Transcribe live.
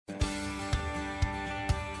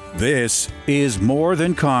This is More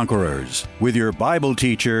Than Conquerors with your Bible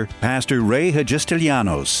teacher, Pastor Ray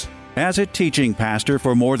Hagistilianos. As a teaching pastor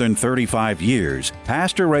for more than 35 years,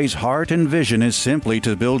 Pastor Ray's heart and vision is simply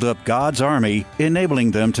to build up God's army,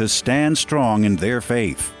 enabling them to stand strong in their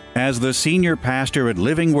faith. As the senior pastor at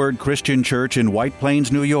Living Word Christian Church in White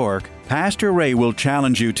Plains, New York, Pastor Ray will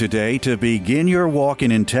challenge you today to begin your walk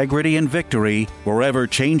in integrity and victory, forever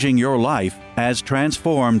changing your life as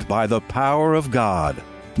transformed by the power of God.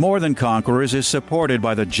 More Than Conquerors is supported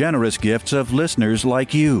by the generous gifts of listeners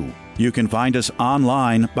like you. You can find us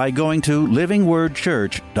online by going to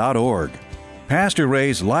livingwordchurch.org. Pastor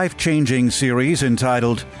Ray's life-changing series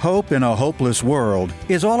entitled Hope in a Hopeless World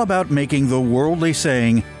is all about making the worldly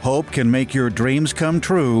saying, "Hope can make your dreams come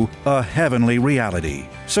true," a heavenly reality.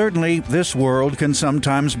 Certainly, this world can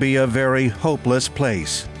sometimes be a very hopeless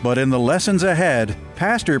place. But in the lessons ahead,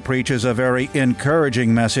 Pastor preaches a very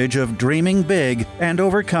encouraging message of dreaming big and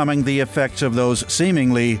overcoming the effects of those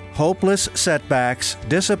seemingly hopeless setbacks,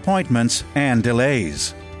 disappointments, and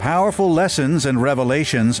delays. Powerful lessons and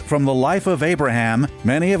revelations from the life of Abraham,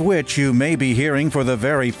 many of which you may be hearing for the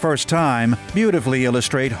very first time, beautifully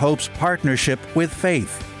illustrate hope's partnership with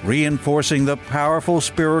faith, reinforcing the powerful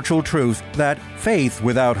spiritual truth that faith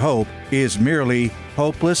without hope is merely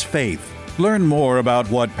hopeless faith. Learn more about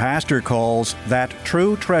what Pastor calls that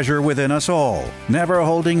true treasure within us all, never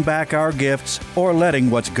holding back our gifts or letting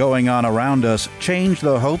what's going on around us change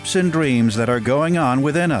the hopes and dreams that are going on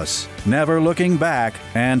within us, never looking back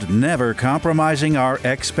and never compromising our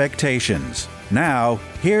expectations. Now,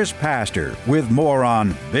 here's Pastor with more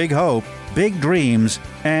on big hope, big dreams,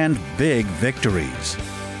 and big victories.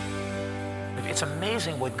 It's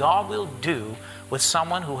amazing what God will do with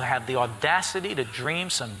someone who had the audacity to dream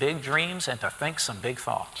some big dreams and to think some big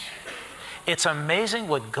thoughts. It's amazing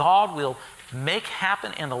what God will make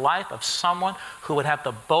happen in the life of someone who would have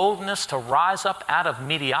the boldness to rise up out of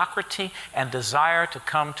mediocrity and desire to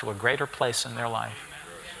come to a greater place in their life.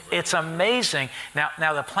 It's amazing.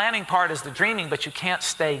 Now the planning part is the dreaming, but you can't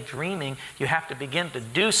stay dreaming. You have to begin to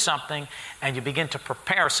do something, and you begin to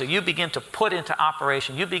prepare. So you begin to put into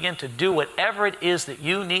operation. You begin to do whatever it is that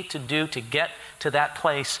you need to do to get to that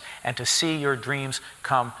place and to see your dreams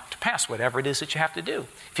come to pass, whatever it is that you have to do.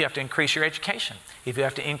 If you have to increase your education, if you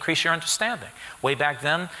have to increase your understanding. Way back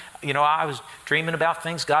then, I was dreaming about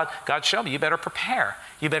things God showed me. You better prepare.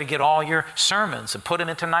 You better get all your sermons and put them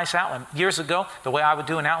into nice outline. Years ago, the way I would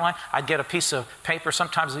do an outline, I'd get a piece of paper,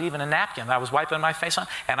 sometimes even a napkin that I was wiping my face on,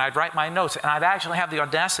 and I'd write my notes. And I'd actually have the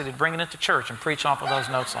audacity to bring it into church and preach off of those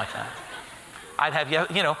notes like that. I'd have,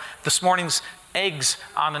 this morning's eggs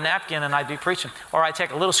on the napkin, and I'd be preaching. Or I'd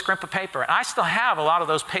take a little scrimp of paper. And I still have a lot of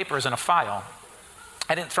those papers in a file.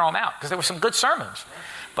 I didn't throw them out because there were some good sermons.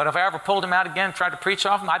 But if I ever pulled them out again and tried to preach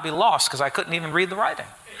off them, I'd be lost because I couldn't even read the writing.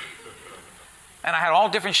 And I had all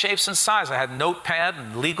different shapes and sizes. I had notepad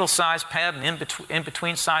and legal size pad and in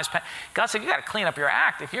between size pad. God said, you got to clean up your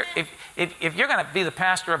act. If you're going to be the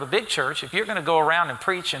pastor of a big church, if you're going to go around and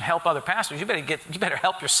preach and help other pastors, you better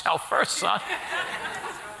help yourself first, son.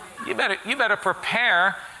 You better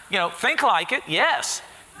prepare. Think like it, yes.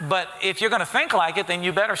 But if you're going to think like it, then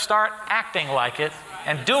you better start acting like it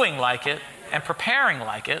and doing like it and preparing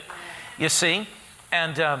like it. You see,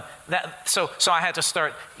 and so I had to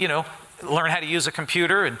start, learn how to use a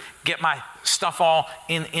computer and get my stuff all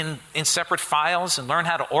in separate files and learn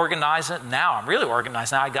how to organize it. Now I'm really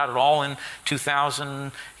organized. Now I got it all in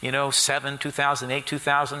 2007, 2008,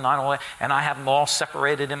 2009, and I have them all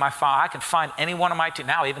separated in my file. I can find any one of my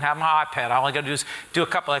now I even have my iPad. All I got to do is do a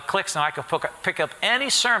couple of clicks and I can pick up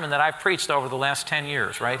any sermon that I've preached over the last 10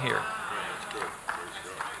 years right here.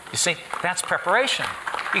 You see, that's preparation.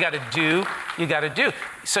 You got to do.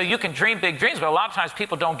 So you can dream big dreams, but a lot of times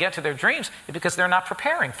people don't get to their dreams because they're not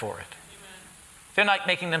preparing for it. They're not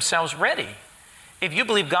making themselves ready. If you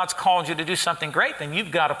believe God's called you to do something great, then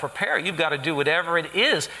you've got to prepare. You've got to do whatever it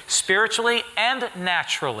is, spiritually and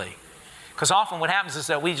naturally. Because often what happens is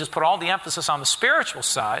that we just put all the emphasis on the spiritual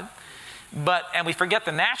side, and we forget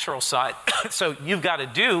the natural side. So you've got to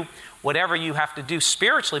do whatever you have to do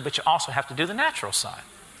spiritually, but you also have to do the natural side.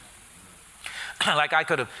 Like I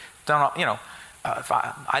could have done, if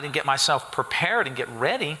I didn't get myself prepared and get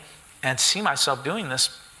ready and see myself doing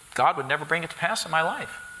this, God would never bring it to pass in my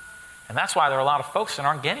life. And that's why there are a lot of folks that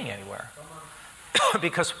aren't getting anywhere.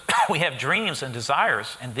 Because we have dreams and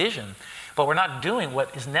desires and vision, but we're not doing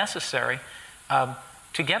what is necessary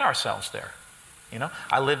to get ourselves there.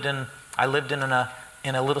 I lived in a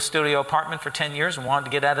little studio apartment for 10 years and wanted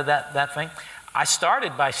to get out of that thing. I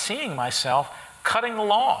started by seeing myself cutting the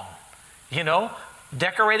lawn.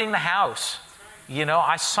 Decorating the house.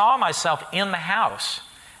 I saw myself in the house.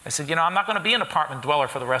 I said, I'm not going to be an apartment dweller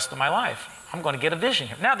for the rest of my life. I'm going to get a vision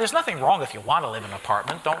here. Now, there's nothing wrong if you want to live in an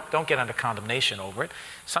apartment. Don't get under condemnation over it.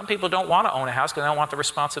 Some people don't want to own a house because they don't want the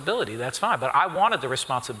responsibility. That's fine. But I wanted the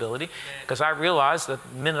responsibility because I realized that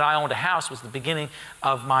the minute I owned a house was the beginning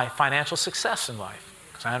of my financial success in life,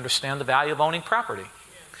 because I understand the value of owning property.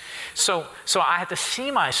 So I had to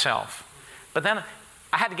see myself. But then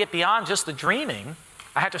I had to get beyond just the dreaming.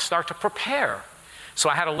 I had to start to prepare. So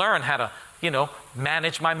I had to learn how to,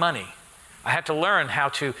 manage my money. I had to learn how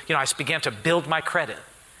to, I began to build my credit.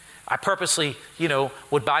 I purposely,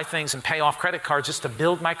 would buy things and pay off credit cards just to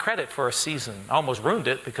build my credit for a season. I almost ruined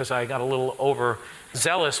it because I got a little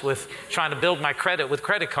overzealous with trying to build my credit with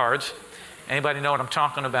credit cards. Anybody know what I'm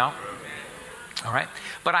talking about? All right.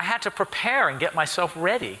 But I had to prepare and get myself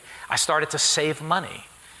ready. I started to save money.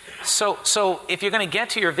 So if you're going to get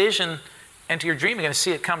to your vision and to your dream, you're going to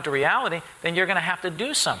see it come to reality, then you're going to have to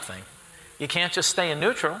do something. You can't just stay in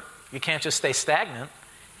neutral. You can't just stay stagnant.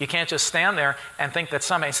 You can't just stand there and think that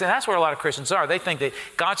someday, see, that's where a lot of Christians are. They think that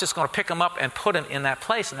God's just going to pick them up and put them in that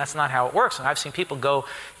place, and that's not how it works. And I've seen people go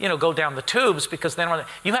down the tubes because they don't want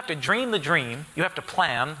to. You have to dream the dream. You have to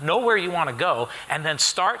plan, know where you want to go, and then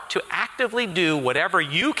start to actively do whatever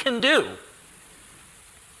you can do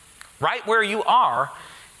right where you are,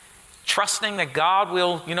 trusting that God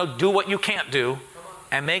will, do what you can't do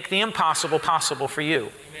and make the impossible possible for you.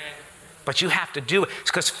 But you have to do it,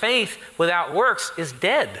 because faith without works is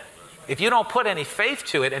dead. If you don't put any faith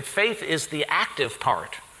to it, and faith is the active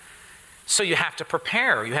part. So you have to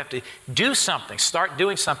prepare. You have to do something. Start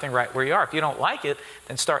doing something right where you are. If you don't like it,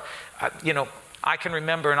 then start. I can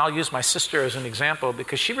remember, and I'll use my sister as an example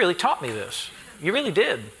because she really taught me this. You really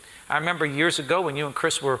did. I remember years ago when you and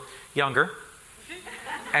Chris were younger,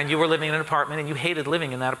 and you were living in an apartment, and you hated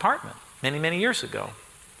living in that apartment many, many years ago,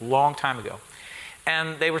 a long time ago.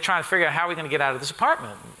 And they were trying to figure out how we're going to get out of this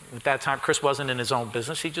apartment. At that time, Chris wasn't in his own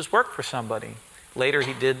business. He just worked for somebody. Later,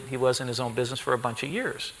 he was in his own business for a bunch of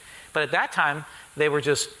years. But at that time, they were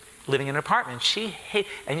just living in an apartment. She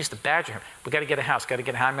used to badger him. We got to get a house, got to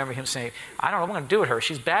get a house. I remember him saying, I don't know what I'm going to do with her.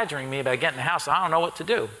 She's badgering me about getting a house. I don't know what to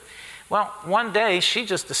do. Well, one day, she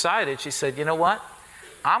just decided, she said, you know what?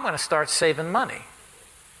 I'm going to start saving money.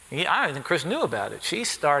 I don't think Chris knew about it. She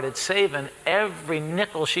started saving every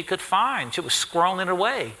nickel she could find. She was squirreling it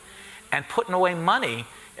away and putting away money.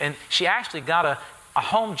 And she actually got a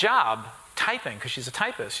home job typing, because she's a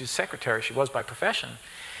typist. She's a secretary. She was by profession.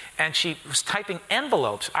 And she was typing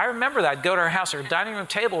envelopes. I remember that. I'd go to her house. Her dining room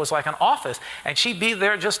table was like an office. And she'd be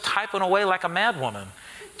there just typing away like a madwoman.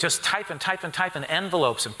 Just typing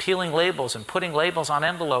envelopes and peeling labels and putting labels on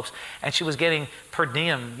envelopes. And she was getting per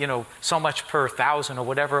diem, so much per 1,000 or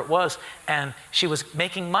whatever it was. And she was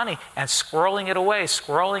making money and squirreling it away.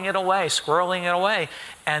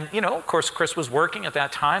 And, of course, Chris was working at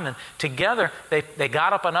that time. And together, they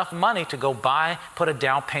got up enough money to go put a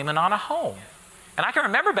down payment on a home. And I can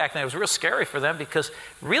remember back then, it was real scary for them because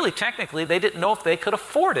really, technically, they didn't know if they could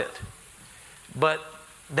afford it. But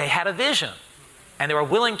they had a vision. And they were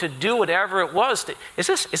willing to do whatever it was. Is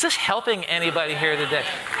this helping anybody here today?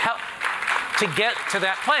 Help to get to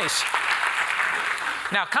that place.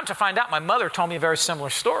 Now, come to find out, my mother told me a very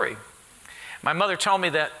similar story. My mother told me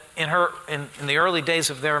that in the early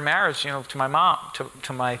days of their marriage, to my mom,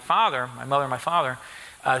 to my father, my mother and my father,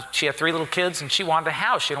 she had 3 little kids, and she wanted a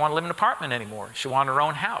house. She didn't want to live in an apartment anymore. She wanted her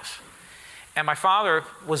own house. And my father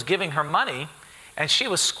was giving her money, and she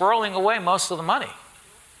was squirreling away most of the money.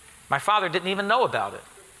 My father didn't even know about it.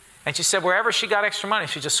 And she said wherever she got extra money,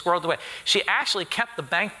 she just squirreled away. She actually kept the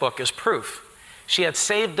bank book as proof. She had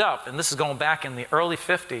saved up, and this is going back in the early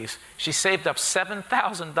 50s, she saved up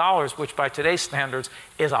 $7,000, which by today's standards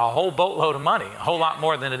is a whole boatload of money, a whole lot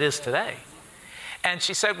more than it is today. And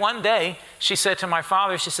she said one day, she said to my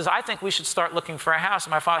father, she says, I think we should start looking for a house.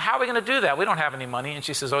 And my father, how are we going to do that? We don't have any money. And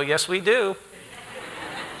she says, oh, yes, we do.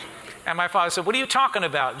 And my father said, what are you talking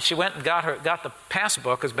about? And she went and got the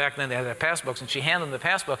passbook, because back then they had passbooks, and she handed them the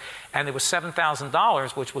passbook, and it was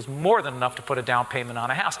 $7,000, which was more than enough to put a down payment on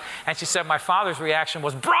a house. And she said my father's reaction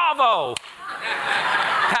was, bravo!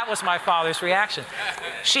 That was my father's reaction.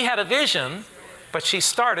 She had a vision, but she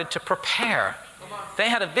started to prepare. They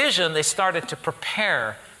had a vision, they started to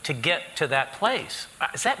prepare to get to that place.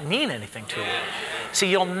 Does that mean anything to you? See,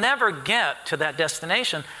 you'll never get to that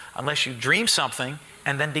destination unless you dream something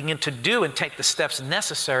and then begin to do and take the steps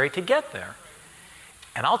necessary to get there.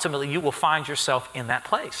 And ultimately, you will find yourself in that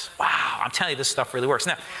place. Wow, I'm telling you, this stuff really works.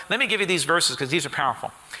 Now, let me give you these verses because these are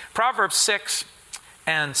powerful. Proverbs 6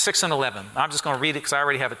 and 11. I'm just going to read it because I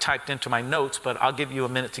already have it typed into my notes, but I'll give you a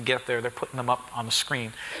minute to get there. They're putting them up on the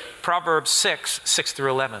screen. Proverbs 6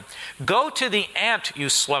 through 11. Go to the ant, you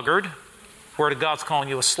sluggard. Word of God's calling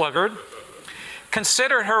you a sluggard.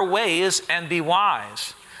 Consider her ways and be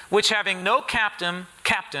wise, which having no captain,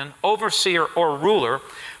 overseer, or ruler,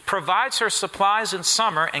 provides her supplies in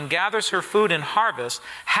summer and gathers her food in harvest.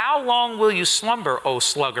 How long will you slumber, O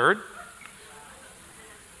sluggard?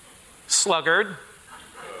 Sluggard.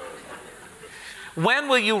 When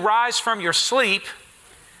will you rise from your sleep?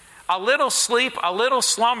 A little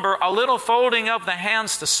slumber, a little folding of the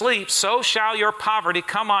hands to sleep, so shall your poverty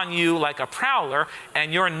come on you like a prowler,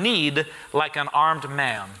 and your need like an armed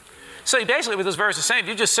man. So basically what this verse is saying, if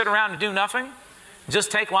you just sit around and do nothing,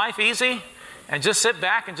 just take life easy, and just sit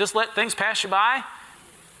back and just let things pass you by,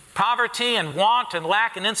 poverty and want and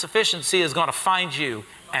lack and insufficiency is going to find you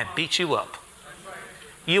and beat you up.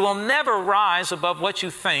 You will never rise above what you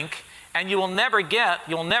think, and you'll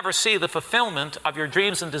never see the fulfillment of your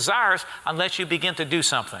dreams and desires unless you begin to do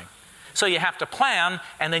something. So you have to plan,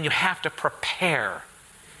 and then you have to prepare.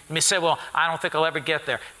 You may say, well, I don't think I'll ever get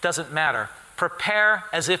there. Doesn't matter. Prepare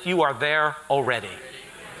as if you are there already.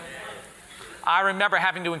 I remember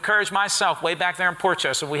having to encourage myself way back there in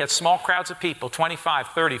Portchester. We had small crowds of people, 25,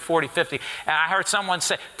 30, 40, 50. And I heard someone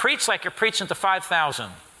say, preach like you're preaching to 5,000.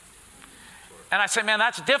 And I said, man,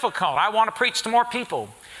 that's difficult. I want to preach to more people.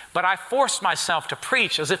 But I forced myself to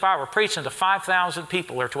preach as if I were preaching to 5,000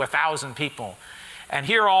 people or to 1,000 people. And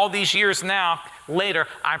here all these years now, later,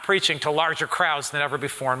 I'm preaching to larger crowds than ever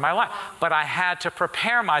before in my life. But I had to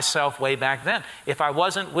prepare myself way back then. If I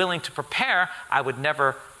wasn't willing to prepare, I would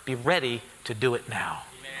never be ready to do it now.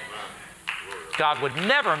 God would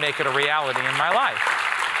never make it a reality in my life.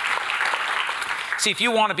 See, if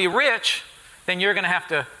you want to be rich, then you're going to have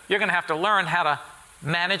to learn how to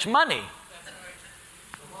manage money.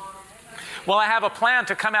 Well, I have a plan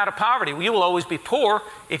to come out of poverty. Well, you will always be poor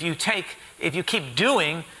if you keep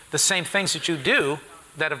doing the same things that you do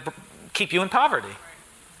that keep you in poverty.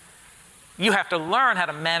 You have to learn how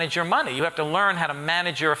to manage your money. You have to learn how to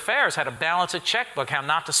manage your affairs, how to balance a checkbook, how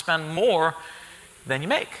not to spend more than you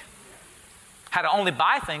make. How to only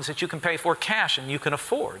buy things that you can pay for cash and you can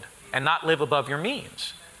afford and not live above your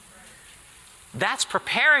means. That's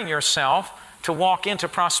preparing yourself to walk into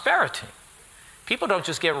prosperity. People don't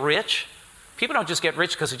just get rich. People don't just get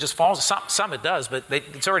rich because it just falls. Some it does, but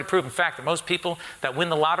it's already proven fact that most people that win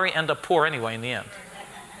the lottery end up poor anyway in the end.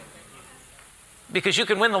 Because you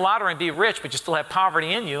can win the lottery and be rich, but you still have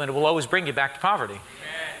poverty in you, and it will always bring you back to poverty.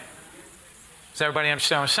 Does everybody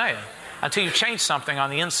understand what I'm saying? Until you change something on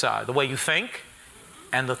the inside, the way you think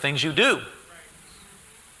and the things you do.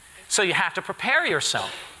 So you have to prepare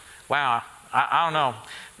yourself. Wow, I don't know.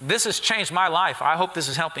 This has changed my life. I hope this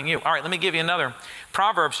is helping you. All right, let me give you another.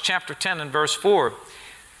 Proverbs chapter 10 and verse 4.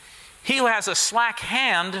 He who has a slack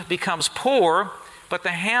hand becomes poor, but the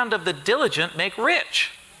hand of the diligent make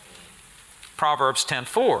rich. Proverbs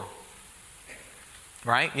 10:4.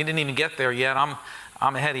 Right? You didn't even get there yet.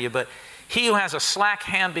 I'm ahead of you. But he who has a slack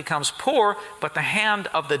hand becomes poor, but the hand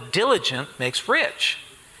of the diligent makes rich.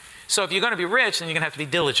 So if you're going to be rich, then you're going to have to be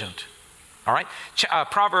diligent. All right?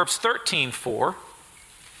 Proverbs 13:4.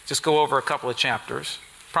 Just go over a couple of chapters.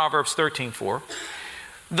 Proverbs 13:4.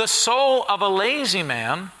 The soul of a lazy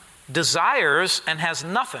man desires and has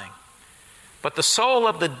nothing, but the soul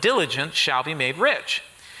of the diligent shall be made rich.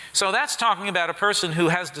 So that's talking about a person who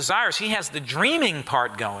has desires. He has the dreaming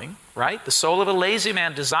part going, right? The soul of a lazy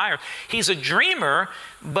man desires. He's a dreamer,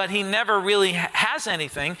 but he never really has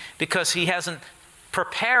anything because he hasn't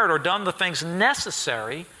prepared or done the things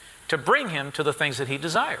necessary to bring him to the things that he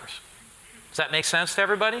desires. Does that make sense to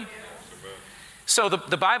everybody? So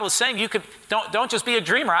the Bible is saying don't just be a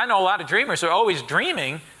dreamer. I know a lot of dreamers who are always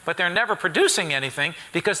dreaming, but they're never producing anything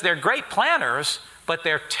because they're great planners, but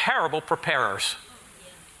they're terrible preparers.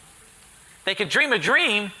 They can dream a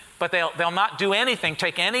dream, but they'll not do anything,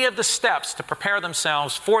 take any of the steps to prepare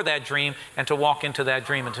themselves for that dream and to walk into that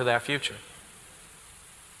dream, into that future.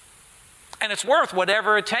 And it's worth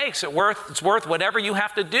whatever it takes. It's worth whatever you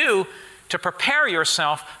have to do to prepare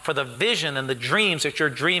yourself for the vision and the dreams that you're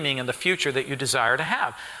dreaming and the future that you desire to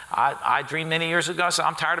have. I dreamed many years ago, so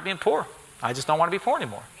I'm tired of being poor. I just don't want to be poor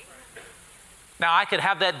anymore. Now, I could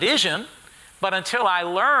have that vision, but until I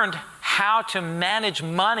learned how to manage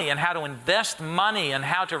money and how to invest money and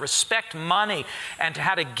how to respect money and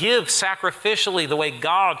how to give sacrificially the way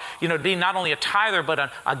God, to be not only a tither, but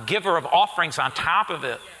a giver of offerings on top of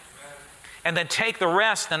it. And then take the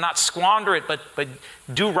rest and not squander it, but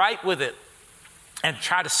do right with it and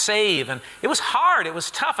try to save. And it was hard. It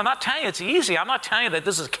was tough. I'm not telling you it's easy. I'm not telling you that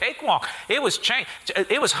this is a cakewalk. It was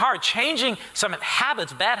hard. Changing some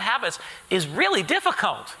habits, bad habits, is really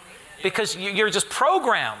difficult. because you're just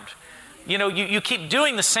programmed. You know, you keep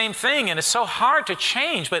doing the same thing, and it's so hard to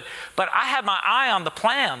change. But I had my eye on the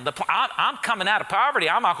plan. I'm coming out of poverty.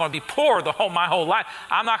 I'm not going to be poor my whole life.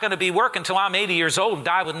 I'm not going to be working until I'm 80 years old and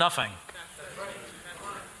die with nothing.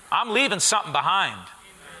 I'm leaving something behind.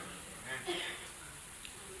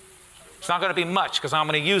 It's not going to be much because I'm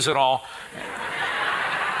going to use it all.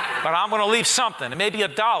 But I'm going to leave something. It may be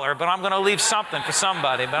 $1, but I'm going to leave something for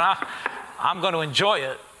somebody. But I'm going to enjoy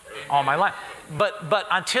it all my life. But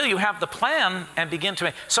until you have the plan and begin to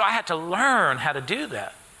make... So I had to learn how to do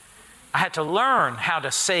that. I had to learn how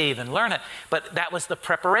to save and learn it. But that was the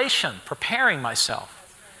preparation, preparing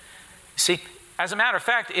myself. See, as a matter of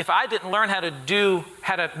fact, if I didn't learn how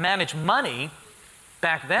to manage money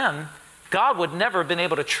back then, God would never have been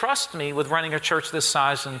able to trust me with running a church this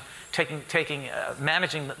size and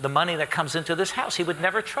managing the money that comes into this house. He would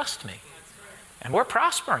never trust me. And we're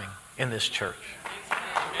prospering in this church.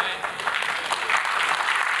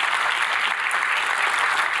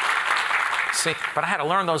 See, but I had to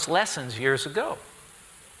learn those lessons years ago.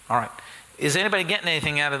 All right. Is anybody getting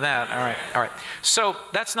anything out of that? All right. So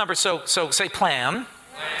that's number. So say plan.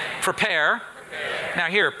 Prepare. Now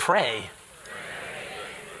here, pray.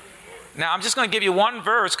 Now I'm just going to give you one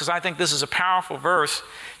verse because I think this is a powerful verse.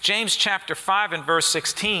 James chapter 5 and verse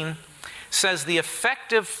 16 says, "The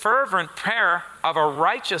effective fervent prayer of a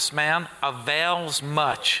righteous man avails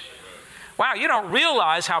much." Wow, you don't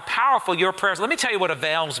realize how powerful your prayers. Let me tell you what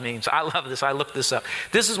avails means. I love this. I looked this up.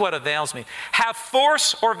 This is what avails means. Have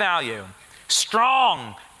force or value.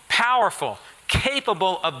 Strong, powerful,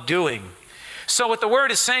 capable of doing. So what the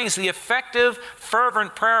word is saying is the effective,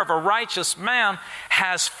 fervent prayer of a righteous man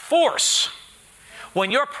has force. When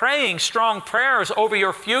you're praying strong prayers over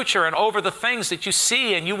your future and over the things that you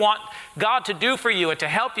see and you want God to do for you and to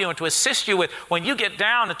help you and to assist you with, when you get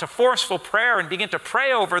down into forceful prayer and begin to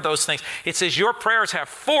pray over those things, it says your prayers have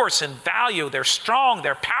force and value. They're strong,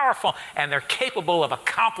 they're powerful, and they're capable of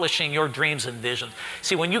accomplishing your dreams and visions.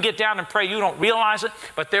 See, when you get down and pray, you don't realize it,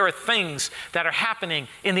 but there are things that are happening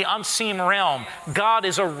in the unseen realm. God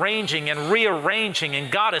is arranging and rearranging, and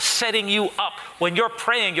God is setting you up. When you're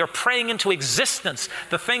praying into existence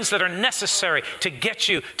the things that are necessary to get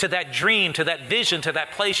you to that dream, to that vision, to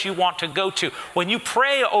that place you want to go to. When you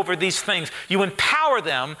pray over these things, you empower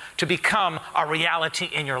them to become a reality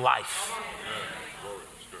in your life.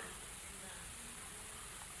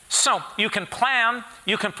 So you can plan,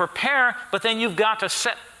 you can prepare, but then you've got to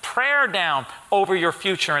set prayer down over your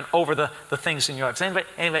future and over the things in your life. Does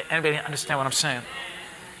anybody understand what I'm saying?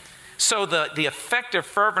 So the effective,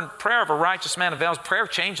 fervent prayer of a righteous man avails. Prayer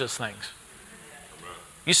changes things.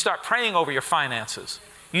 You start praying over your finances.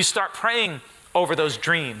 You start praying over those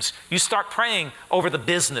dreams. You start praying over the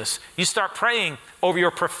business. You start praying over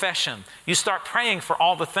your profession. You start praying for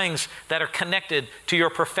all the things that are connected to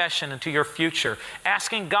your profession and to your future.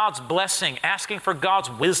 Asking God's blessing, asking for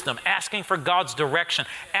God's wisdom, asking for God's direction,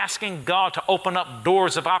 asking God to open up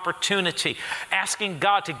doors of opportunity, asking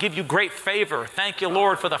God to give you great favor. Thank you,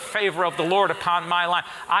 Lord, for the favor of the Lord upon my life.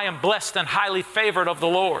 I am blessed and highly favored of the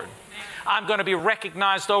Lord. I'm going to be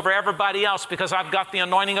recognized over everybody else because I've got the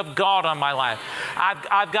anointing of God on my life.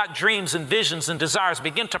 I've got dreams and visions and desires.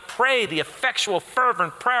 Begin to pray. The effectual,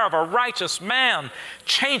 fervent prayer of a righteous man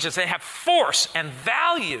changes. They have force and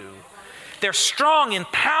value. They're strong in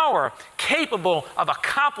power, capable of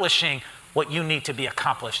accomplishing what you need to be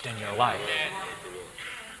accomplished in your life.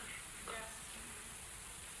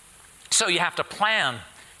 So you have to plan,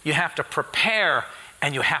 you have to prepare,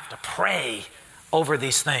 and you have to pray over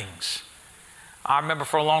these things. I remember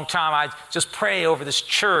for a long time, I'd just pray over this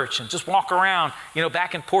church and just walk around,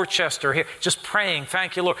 back in Portchester here, just praying,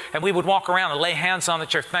 thank you, Lord. And we would walk around and lay hands on the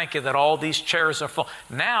church, thank you that all these chairs are full.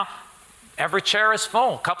 Now, every chair is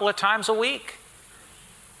full, a couple of times a week.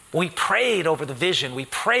 We prayed over the vision. We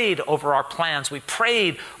prayed over our plans. We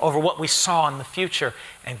prayed over what we saw in the future.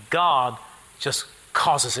 And God just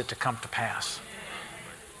causes it to come to pass.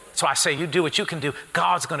 So I say, you do what you can do.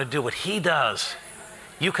 God's going to do what He does.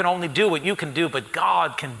 You can only do what you can do, but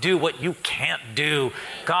God can do what you can't do.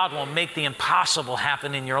 God will make the impossible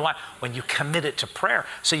happen in your life when you commit it to prayer.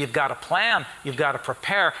 So you've got to plan, you've got to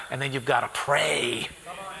prepare, and then you've got to pray.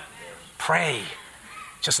 Pray.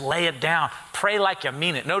 Just lay it down. Pray like you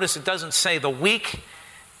mean it. Notice it doesn't say the weak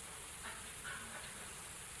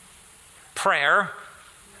prayer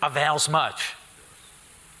avails much,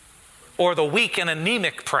 or the weak and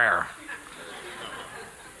anemic prayer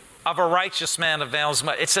of a righteous man avails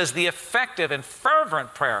much. It says the effective and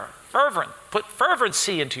fervent prayer. Fervent. Put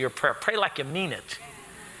fervency into your prayer. Pray like you mean it.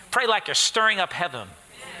 Pray like you're stirring up heaven.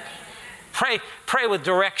 Pray with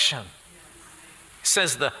direction. It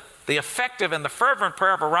says the The effective and the fervent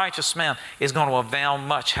prayer of a righteous man is going to avail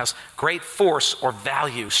much, has great force or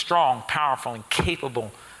value, strong, powerful, and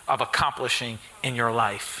capable of accomplishing in your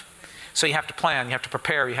life. So you have to plan, you have to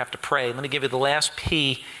prepare, you have to pray. Let me give you the last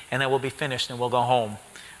P, and then we'll be finished and we'll go home.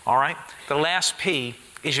 All right? The last P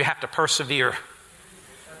is you have to persevere.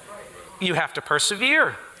 You have to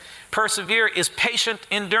persevere. Persevere is patient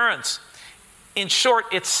endurance. In short,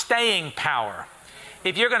 it's staying power.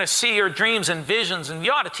 If you're going to see your dreams and visions, and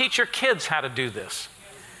you ought to teach your kids how to do this.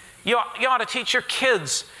 You ought to teach your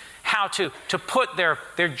kids how to put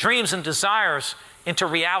their dreams and desires into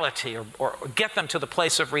reality, or get them to the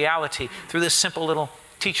place of reality through this simple little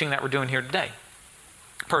teaching that we're doing here today.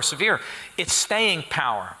 Persevere. It's staying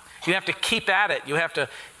power. You have to keep at it. You have to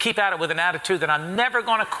keep at it with an attitude that I'm never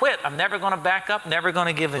going to quit. I'm never going to back up, never going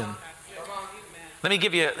to give in. Let me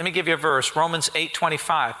give you a verse, Romans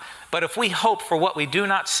 8:25. But if we hope for what we do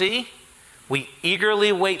not see, we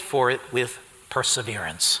eagerly wait for it with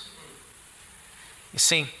perseverance. You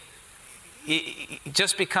see,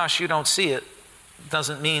 just because you don't see it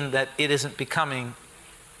doesn't mean that it isn't becoming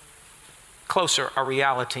closer a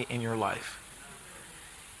reality in your life.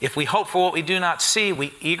 If we hope for what we do not see,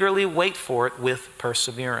 we eagerly wait for it with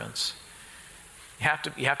perseverance.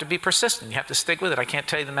 You have to be persistent. You have to stick with it. I can't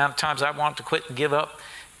tell you the amount of times I wanted to quit and give up,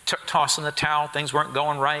 tossing the towel, things weren't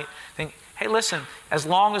going right. Hey, listen, as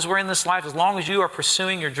long as we're in this life, as long as you are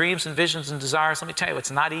pursuing your dreams and visions and desires, let me tell you,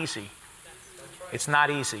 it's not easy. It's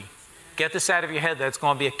not easy. Get this out of your head that it's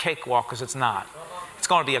going to be a cakewalk, because it's not. It's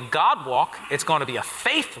going to be a God walk. It's going to be a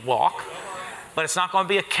faith walk, but it's not going to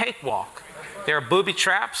be a cakewalk. There are booby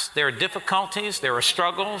traps, there are difficulties, there are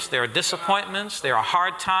struggles, there are disappointments, there are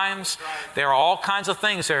hard times, there are all kinds of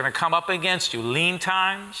things that are going to come up against you. Lean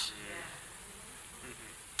times,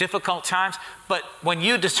 difficult times. But when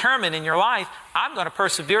you determine in your life, I'm going to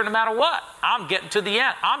persevere no matter what. I'm getting to the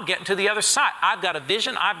end. I'm getting to the other side. I've got a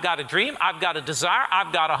vision, I've got a dream, I've got a desire,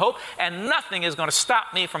 I've got a hope, and nothing is going to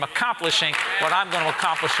stop me from accomplishing what I'm going to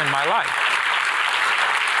accomplish in my life.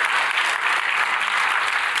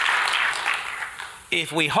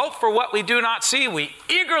 If we hope for what we do not see, we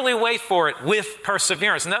eagerly wait for it with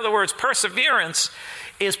perseverance. In other words, perseverance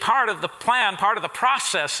is part of the plan, part of the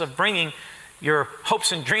process of bringing your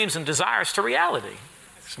hopes and dreams and desires to reality.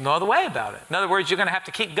 There's no other way about it. In other words, you're going to have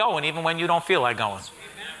to keep going even when you don't feel like going.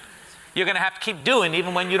 You're going to have to keep doing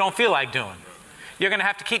even when you don't feel like doing. You're going to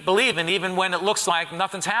have to keep believing even when it looks like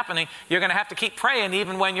nothing's happening. You're going to have to keep praying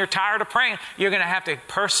even when you're tired of praying. You're going to have to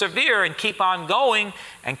persevere and keep on going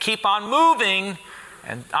and keep on moving.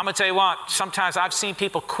 And I'm going to tell you what, sometimes I've seen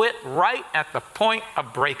people quit right at the point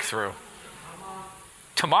of breakthrough.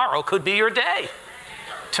 Tomorrow could be your day.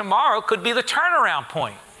 Tomorrow could be the turnaround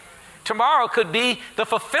point. Tomorrow could be the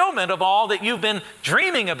fulfillment of all that you've been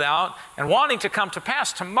dreaming about and wanting to come to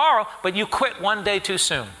pass tomorrow, but you quit one day too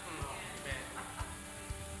soon.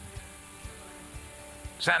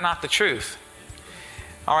 Is that not the truth?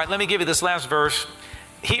 All right, let me give you this last verse.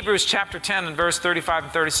 Hebrews chapter 10 and verse 35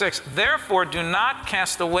 and 36. Therefore, do not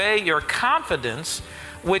cast away your confidence,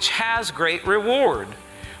 which has great reward.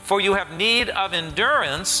 For you have need of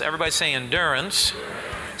endurance, everybody say endurance,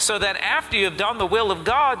 so that after you have done the will of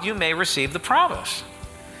God, you may receive the promise.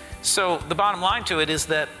 So the bottom line to it is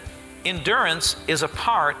that endurance is a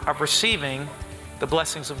part of receiving the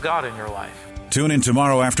blessings of God in your life. Tune in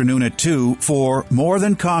tomorrow afternoon at 2 for More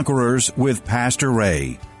Than Conquerors with Pastor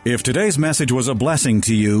Ray. If today's message was a blessing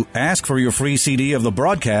to you, ask for your free CD of the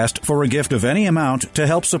broadcast for a gift of any amount to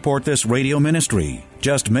help support this radio ministry.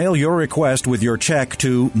 Just mail your request with your check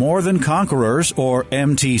to More Than Conquerors, or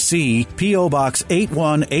MTC, P.O. Box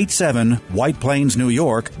 8187, White Plains, New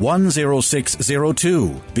York,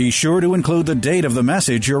 10602. Be sure to include the date of the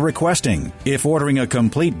message you're requesting. If ordering a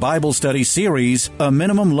complete Bible study series, a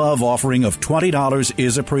minimum love offering of $20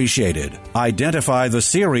 is appreciated. Identify the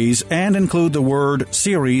series and include the word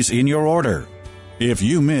series in your order. If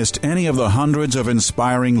you missed any of the hundreds of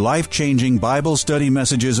inspiring, life-changing Bible study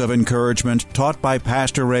messages of encouragement taught by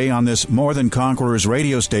Pastor Ray on this More Than Conquerors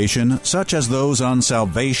radio station, such as those on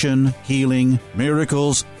salvation, healing,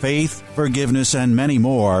 miracles, faith, forgiveness, and many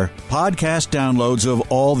more, podcast downloads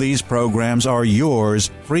of all these programs are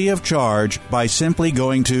yours free of charge by simply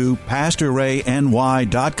going to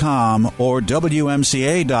PastorRayNY.com or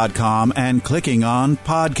WMCA.com and clicking on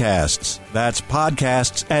Podcasts. That's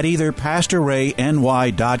podcasts at either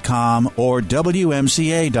PastorRayNY.com or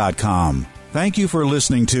WMCA.com. Thank you for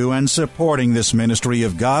listening to and supporting this ministry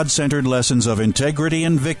of God-centered lessons of integrity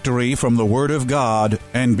and victory from the Word of God,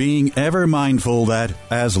 and being ever mindful that,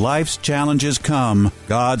 as life's challenges come,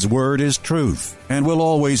 God's Word is truth and will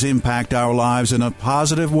always impact our lives in a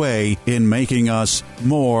positive way in making us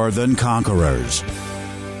more than conquerors.